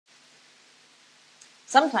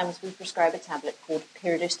Sometimes we prescribe a tablet called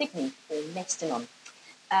pyridostigmine or mestinone.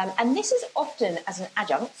 And this is often as an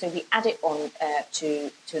adjunct, so we add it on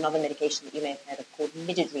to another medication that you may have heard of called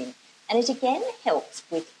midodrine. And it again helps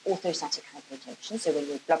with orthostatic hypotension, so when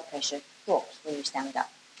your blood pressure drops when you stand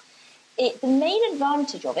up. The main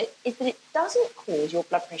advantage of it is that it doesn't cause your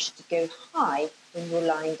blood pressure to go high when you're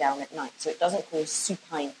lying down at night, so it doesn't cause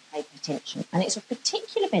supine hypertension. And it's of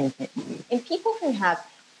particular benefit in people who have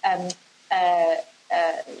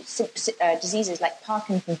diseases like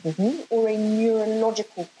Parkinson's disease or a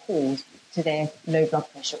neurological cause to their low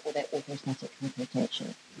blood pressure or their orthostatic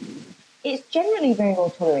hypotension. It's generally very well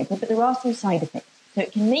tolerated, but there are some side effects. So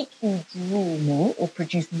it can make you drool more or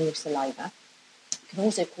produce more saliva. It can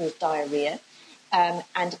also cause diarrhea,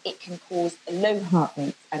 and it can cause a low heart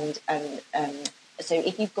rate. And so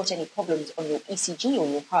if you've got any problems on your ECG or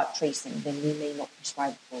your heart tracing, then we may not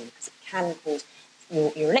prescribe it for you because it can cause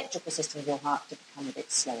your electrical system of your heart to become a bit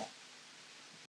slower.